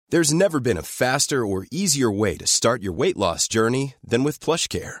There's never been a faster or easier way to start your weight loss journey than with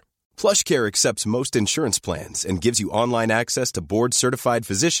PlushCare. PlushCare accepts most insurance plans and gives you online access to board-certified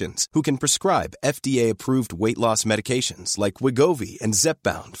physicians who can prescribe FDA-approved weight loss medications like Wegovy and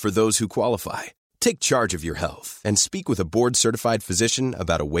Zepbound for those who qualify. Take charge of your health and speak with a board-certified physician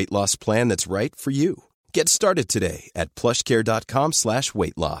about a weight loss plan that's right for you. Get started today at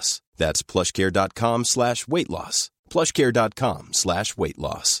plushcare.com/weight loss. That's plushcare.com/weight loss. plushcare.com/weight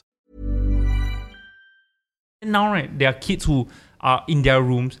loss. Now, right, there are kids who are in their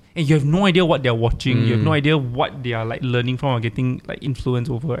rooms and you have no idea what they're watching. You have no idea what they are like learning from or getting like influence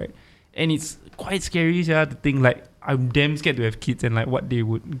over, right? And it's quite scary, to think like I'm damn scared to have kids and like what they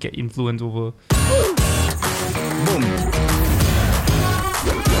would get influence over. Boom.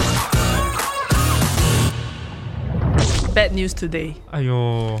 Bad news today.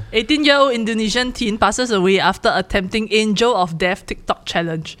 Ayo. 18-year-old Indonesian teen passes away after attempting Angel of Death TikTok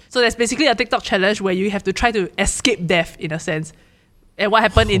challenge. So there's basically a TikTok challenge where you have to try to escape death in a sense. And what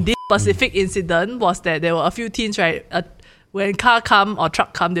happened in this specific incident was that there were a few teens, right? When car come or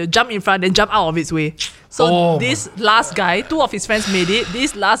truck come, they'll jump in front and jump out of its way. So this last guy, two of his friends made it.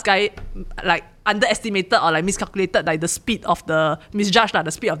 This last guy like underestimated or like miscalculated like the speed of misjudged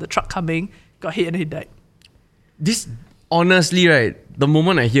the speed of the truck coming, got hit and he died. This, honestly, right, the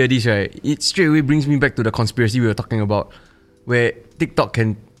moment I hear this, right, it straight away brings me back to the conspiracy we were talking about, where TikTok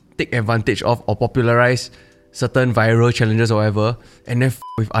can take advantage of or popularize certain viral challenges or whatever, and then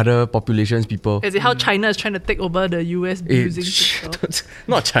with other populations, people. Is it how China is trying to take over the US using TikTok?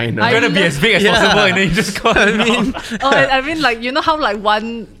 Not China. Trying to be as big as possible and then you just call it I mean, like, you know how like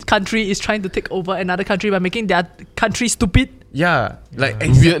one country is trying to take over another country by making their country stupid? Yeah, like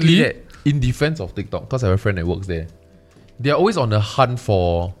exactly weirdly, that. in defense of TikTok, because I have a friend that works there, they're always on the hunt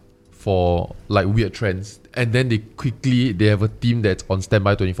for like weird trends, and then they have a team that's on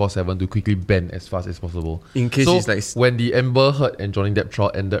standby 24/7 to quickly ban as fast as possible. In case so it's like when the Amber Heard and Johnny Depp trial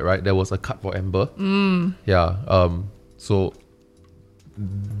ended, right, there was a cut for Amber. Yeah. So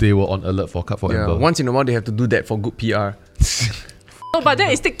they were on alert for cut for Amber. Once in a while, they have to do that for good PR. No, but then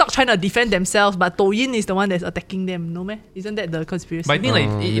it's TikTok trying to defend themselves, but Douyin is the one that's attacking them, no meh? Isn't that the conspiracy? But I think like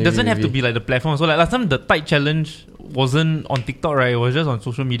it doesn't have to be like the platform. So like last time the Tide challenge wasn't on TikTok, right? It was just on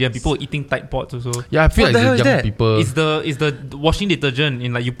social media. People were eating Tide pods also. Yeah, I feel What like the hell the is young that? people. It's the washing detergent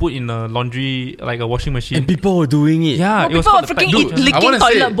in like you put in a laundry like a washing machine. And people were doing it. Yeah, No, it was people called are the freaking Tide eat challenge. lick- I want to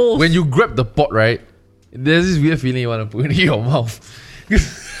toilet say, bowls. when you grab the pot, right, there's this weird feeling you want to put it in your mouth.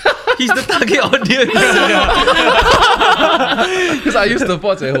 He's the target audience. Because I use the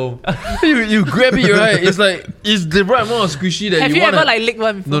pots at home. You grab it, right? It's like it's the right amount of squishy that Have you wanna, ever like licked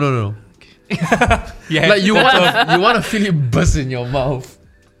one before? No. Yeah, Like you want to feel it burst in your mouth.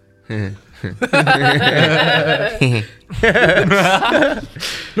 No,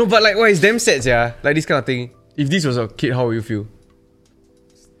 but like, it's damn sad, yeah. Like this kind of thing. If this was a kid, how would you feel?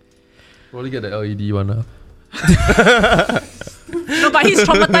 Probably get the LED one. No, but he's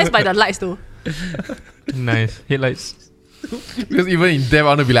traumatized by the lights though. nice headlights. Because even in death, I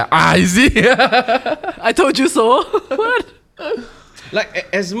want to be like, is it? I told you so. What? Like,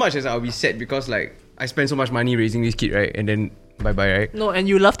 as much as I'll be sad because like I spent so much money raising this kid, right? And then bye-bye, right? No, and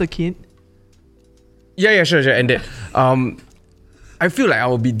you love the kid. Yeah, sure. And that, I feel like I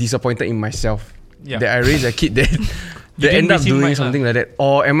will be disappointed in myself that I raised a kid that end up raise him doing right, something like that.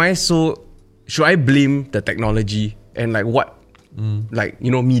 Or am I should I blame the technology and like what, like,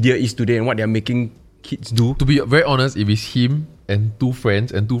 you know, media is today and what they're making kids do? To be very honest, if it's him and two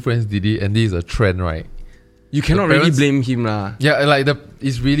friends did it, and this is a trend, right? You cannot really parents- blame him lah. Yeah, like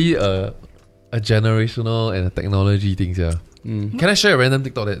it's really a generational and a technology thing, yeah. Can I share a random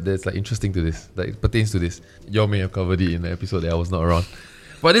TikTok that's like interesting to this, that pertains to this? You all may have covered it in the episode that I was not around.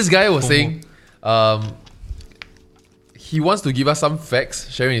 But this guy was saying, he wants to give us some facts,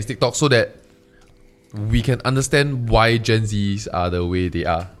 sharing his TikTok, so that we can understand why Gen Zs are the way they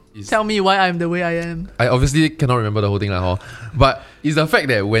are. Tell me why I'm the way I am. I obviously cannot remember the whole thing, but it's the fact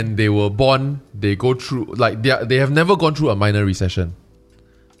that when they were born, they go through, like, they have never gone through a minor recession.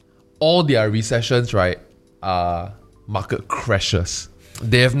 All their recessions, right, are market crashes.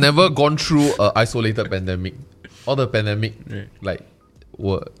 They have never gone through an isolated pandemic. All the pandemic, like,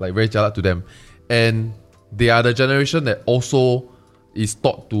 were like very jialat to them. And they are the generation that also is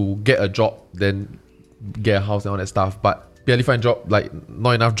taught to get a job, then get a house and all that stuff, but barely find job, like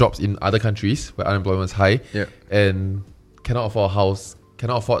not enough jobs in other countries where unemployment is high, and cannot afford a house,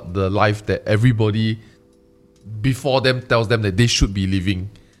 cannot afford the life that everybody before them tells them that they should be living.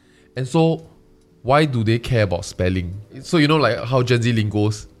 And so why do they care about spelling? So you know, like how Gen Z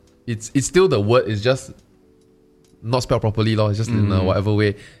lingos, it's still the word, it's just not spelled properly, lor. It's just in whatever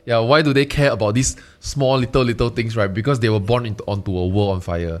way. Yeah, why do they care about these small little things, right? Because they were born onto a world on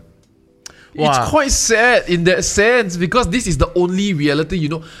fire. Wow. It's quite sad in that sense because this is the only reality, you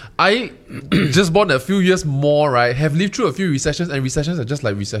know. I just born a few years more, right? Have lived through a few recessions, and recessions are just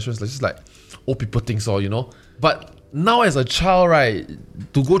like recessions, just like old people think so, you know. But now as a child, right,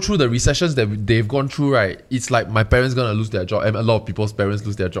 to go through the recessions that they've gone through, right, it's like my parents gonna lose their job, and a lot of people's parents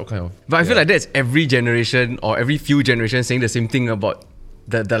lose their job, kind of. But I feel like that's every generation or every few generations saying the same thing about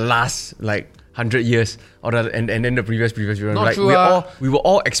the last like 100 years or and then the previous year. Not like true, we will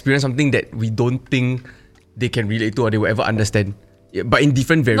all experience something that we don't think they can relate to or they will ever understand. Yeah, but in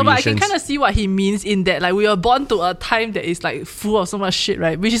different variations. No, but I can kind of see what he means in that, like, we were born to a time that is like full of so much shit,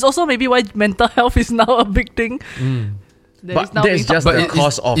 right? Which is also maybe why mental health is now a big thing. But that's just the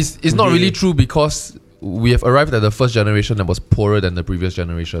cause of. It's not really true because we have arrived at the first generation that was poorer than the previous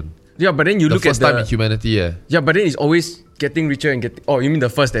generation. Yeah, but then you look at the first time in humanity. Yeah, but then it's always getting richer and getting. Oh, you mean the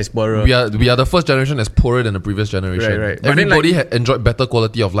first that's poorer? we are the first generation that's poorer than the previous generation. Right. But Everybody had enjoyed better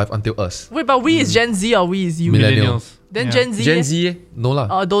quality of life until us. Wait, but we is Gen Z or we is you? Millennials. Then Yeah. Gen Z. Gen Z. No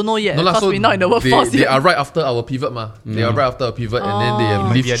lah. Don't know yet. No lah, Because so we're not in the workforce they yet. are right after our pivot, ma. They are right after a pivot, and then they have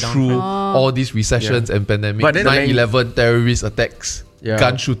Might be lived a through downtrend. all these recessions and pandemics, But then 9/11 terrorist attacks, Yeah.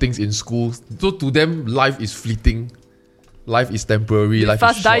 gun shootings in schools. So to them, life is fleeting, life is temporary, life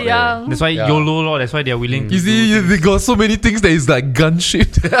Fast is die short. young. That's why Yeah. YOLO, lor. That's why they are willing to You see, they got so many things that is like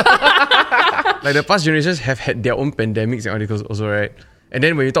gunship. Like the past generations have had their own pandemics and articles also, right? And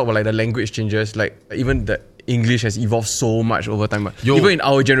then when you talk about like the language changes, like even the English has evolved so much over time. Yo. Even in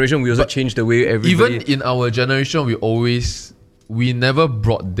our generation, we also changed the way everybody. Even in our generation, we never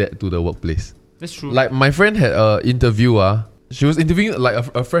brought that to the workplace. That's true. Like my friend had an interview. She was interviewing like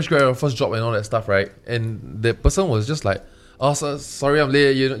a fresh grad, her first job and all that stuff, right? And the person was just like, "Oh, sorry, I'm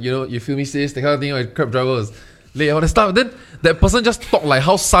late. You feel me, sis?" The kind of thing. Like Grab driver was late, all that stuff. Then that person just talked like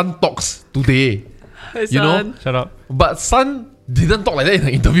how Sun talks today, Hey, you know. son. Shut up. But Sun didn't talk like that in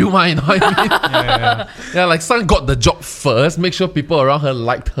the interview, you know what I mean? Yeah, like Sun got the job first, make sure people around her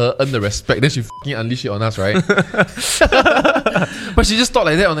liked her, earn the respect, then she fucking unleashed it on us, right? But she just talked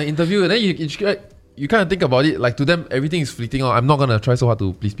like that on the interview, and then you kind of think about it, like to them, everything is fleeting. I'm not gonna try so hard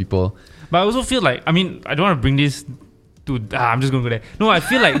to please people. But I also feel like, I mean, I don't want to bring this to. I'm just going to go there. No, I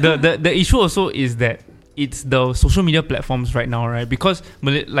feel like the issue also is that it's the social media platforms right now, right? Because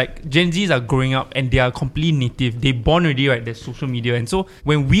like Gen Zs are growing up and they are completely native. They born already, right? There's social media, and so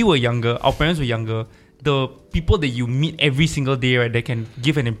when we were younger, our parents were younger. The people that you meet every single day, right, that can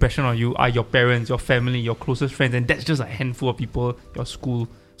give an impression on you are your parents, your family, your closest friends, and that's just a handful of people. Your school.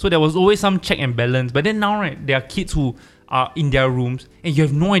 So there was always some check and balance. But then now, right, there are kids who are in their rooms and you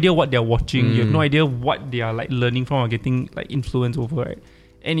have no idea what they're watching. You have no idea what they are like learning from or getting like influence over, right?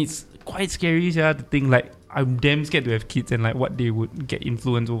 And it's quite scary, yeah, to think like I'm damn scared to have kids and like what they would get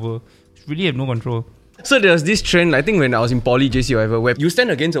influence over. Really have no control. So there was this trend, I think when I was in poly, JC or whatever, where you stand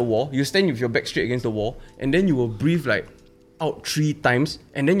against a wall, you stand with your back straight against the wall, and then you will breathe like out 3 times,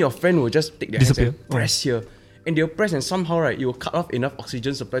 and then your friend will just take their Disappear. hands and press here. And they'll press, and somehow, right, it will cut off enough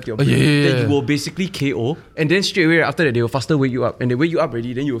oxygen supply to your Oh, brain yeah. that you will basically KO. And then straight away, right, after that, they will faster wake you up. And they wake you up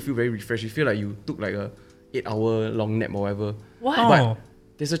already, then you will feel very refreshed. You feel like you took like a 8-hour long nap or whatever. What? Oh.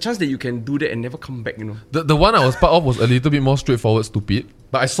 There's a chance that you can do that and never come back, you know. The one I was part of was a little bit more straightforward, stupid.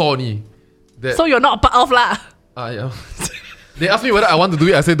 But I saw only that. So you're not part of lah. Yeah. They asked me whether I want to do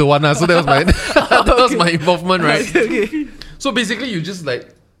it. I said the one. So that was my that was my involvement, right? Okay. So basically, you just like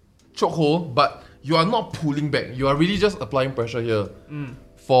choke hold, but you are not pulling back. You are really just applying pressure here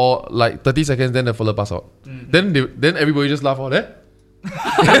for like 30 seconds. Then the fella pass out. Then everybody just laugh out there.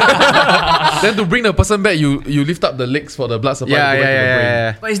 Then to bring the person back, you lift up the legs for the blood supply to go back to the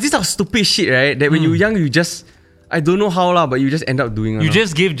brain. But it's this type of stupid shit, right? That when you're young, you just, I don't know how lah, but you just end up doing. You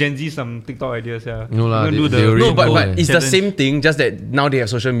just gave Gen Z some TikTok ideas, yeah. No lah, You're gonna they already no, but know, it's the challenge. same thing. Just that now they have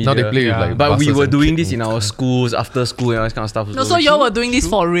social media. Now they play with like. But we buses were and doing kids this in and our stuff. schools, after school, and all this kind of stuff. No, so y'all were doing this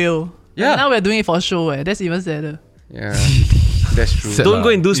for real. Yeah. And now we're doing it for show. That's even sadder. Yeah, that's true. Sad Don't lah. go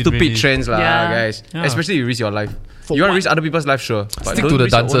and do It's stupid really- trends lah, Yeah. guys. Yeah. Especially you risk your life. You want to risk other people's life, sure. But Stick don't to the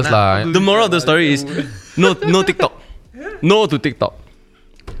risk your own dancers lah. The moral of the story is no TikTok. No to TikTok.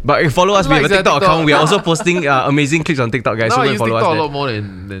 But if you follow us, we have a Like TikTok TikTok. account. We are also posting amazing clips on TikTok, guys. Now So I go and use follow TikTok a us lot there. more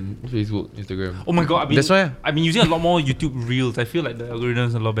than Facebook, Instagram. Oh my god, That's why. I've been using a lot more YouTube Reels. I feel like the algorithm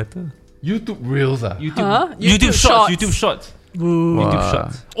is a lot better. YouTube Reels YouTube, Huh? YouTube YouTube Shorts. Shorts. YouTube Shorts. Boo. YouTube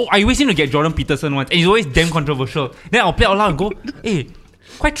Shorts. Oh, I always seem to get Jordan Peterson once, and he's always damn controversial. Then I'll play out loud and go, hey,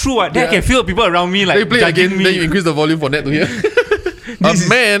 quite true. Then I can feel people around me like Then you play judging again, me. then you increase the volume for net to hear. This is-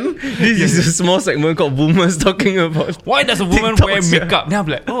 man. This is a small segment called Boomers talking about. Why does a woman TikToks, wear yeah. makeup? Then I'm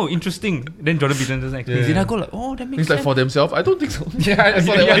like, oh, interesting. Then Jordan Peterson just explains. Yeah. Then I go like, oh, that makes He's like sense. for themselves. I don't think so. Yeah, I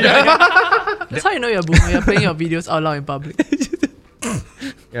saw that one. That's how you know you're a boomer. You're playing your videos out loud in public.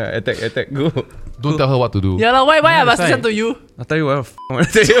 Yeah, attack, go. Don't tell her what to do. Yeah, like, why I must that's listen right. to you? I'll tell you what I want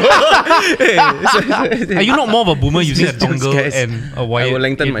to tell you. Hey, Are you not more of a boomer using a Just dongle guys. and a wire? I will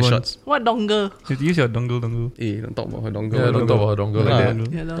lengthen my headphone? shots. What dongle? You have to use your dongle. Hey, don't talk about her dongle. Yeah, don't talk about her dongle like that.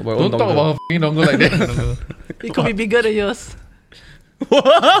 Dongle. Yeah, no. Talk about your own Don't talk dongle. about her f***ing dongle like that. Dongle. It could be bigger than yours. What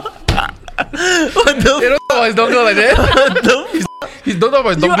the Hey, don't talk about his dongle like that. He's don't talk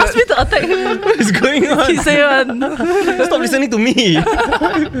about his You asked dongle. me to attack him. f is going on? He say one. Stop listening to me.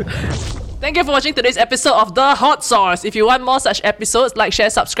 Thank you for watching today's episode of The Hot Sauce. If you want more such episodes, like, share,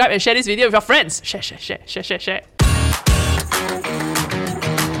 subscribe, and share this video with your friends. Share.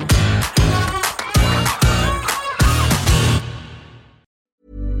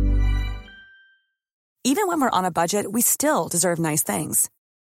 Even when we're on a budget, we still deserve nice things.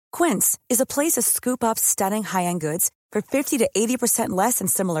 Quince is a place to scoop up stunning high-end goods for 50 to 80% less than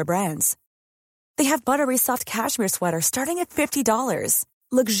similar brands. They have buttery soft cashmere sweaters starting at $50,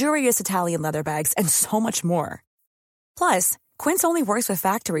 luxurious Italian leather bags, and so much more. Plus, Quince only works with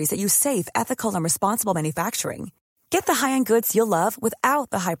factories that use safe, ethical, and responsible manufacturing. Get the high-end goods you'll love without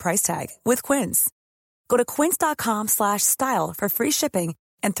the high price tag with Quince. Go to quince.com/style for free shipping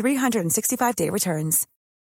and 365-day returns.